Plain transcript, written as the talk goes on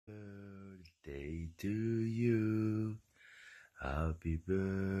to you. Happy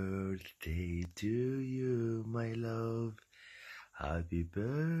birthday to you, my love. Happy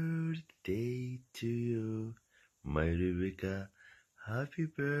birthday to you, my Rebecca. Happy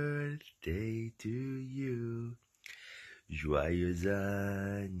birthday to you. Joyeux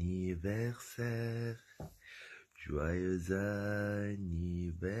anniversaire. Joyeux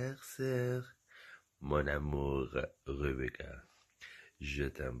anniversaire, mon amour Rebecca. Je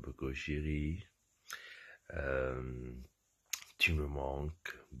t'aime beaucoup, chérie. Tu me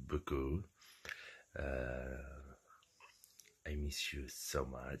manques beaucoup. I miss you so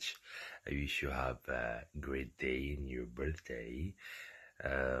much. I wish you have a great day in your birthday.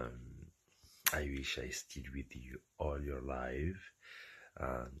 I wish I stayed with you all your life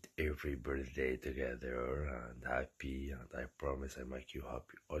and every birthday together and happy, and I promise I make you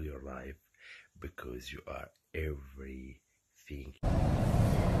happy all your life because you are everything.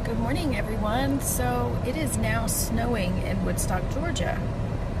 Good morning, everyone. So it is now snowing in Woodstock, Georgia.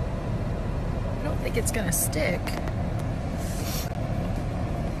 I don't think it's gonna stick.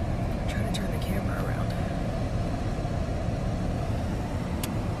 I'm trying to turn the camera around.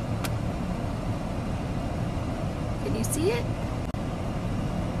 Can you see it?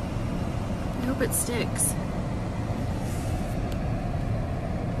 I hope it sticks.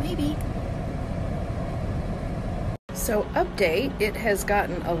 Maybe. So update, it has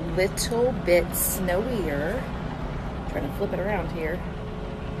gotten a little bit snowier. I'm trying to flip it around here.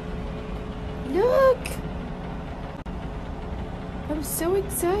 Look! I'm so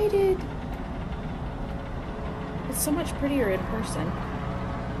excited. It's so much prettier in person.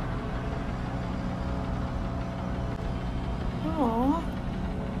 Aww.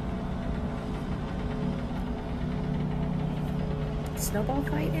 Snowball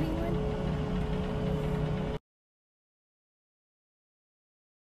fight, anyone?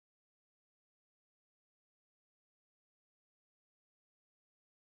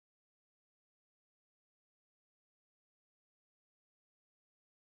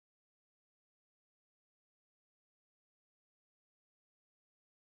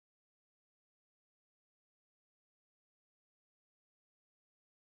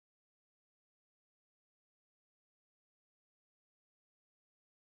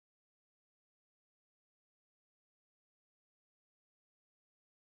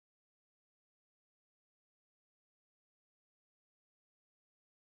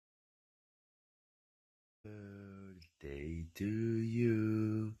 Birthday to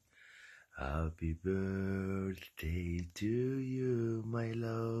you. Happy birthday to you, my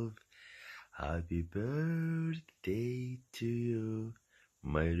love. Happy birthday to you,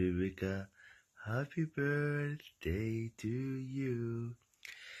 my Rebecca. Happy birthday to you.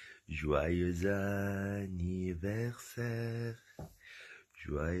 Joyeux anniversaire.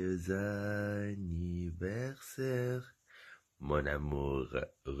 Joyeux anniversaire, mon amour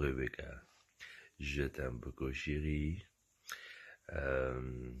Rebecca. Je t'aime beaucoup, chérie.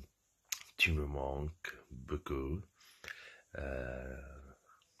 Tu me manques beaucoup.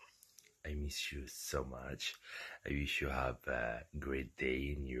 I miss you so much. I wish you have a great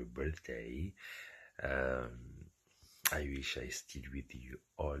day in your birthday. I wish I stayed with you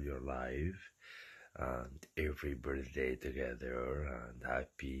all your life and every birthday together and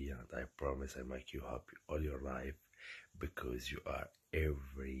happy, and I promise I make you happy all your life because you are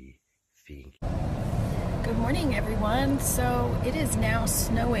everything. Good morning, everyone. So it is now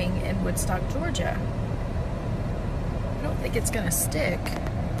snowing in Woodstock, Georgia. I don't think it's gonna stick.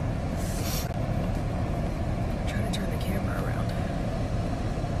 I'm trying to turn the camera around.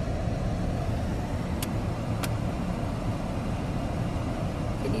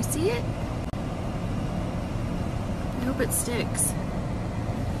 Can you see it? I hope it sticks.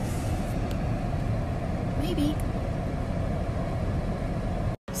 Maybe.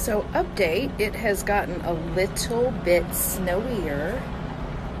 So update, it has gotten a little bit snowier.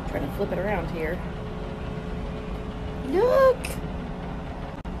 I'm trying to flip it around here. Look!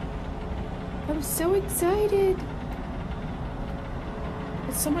 I'm so excited.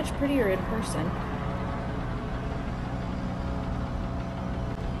 It's so much prettier in person.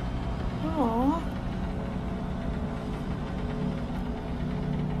 Aww.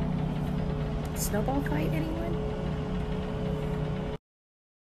 Snowball fight, anyone?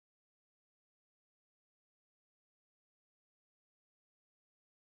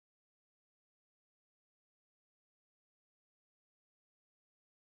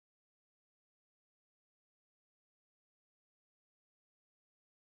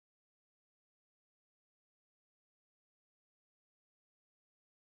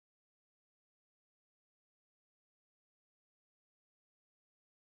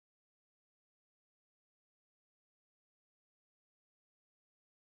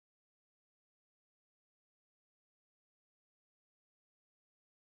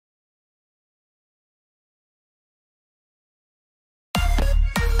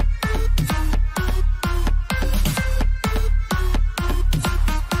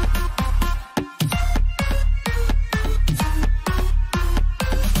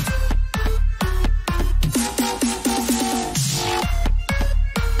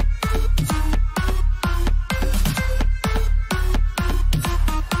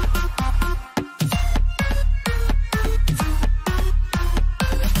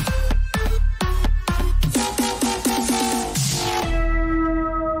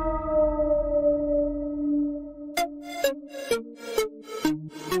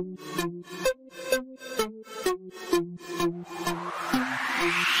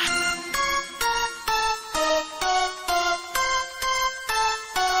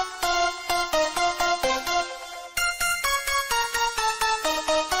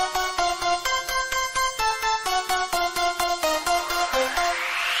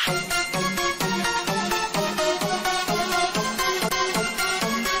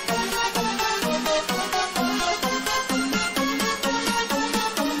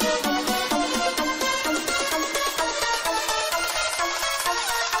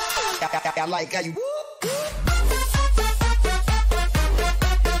 I like how you.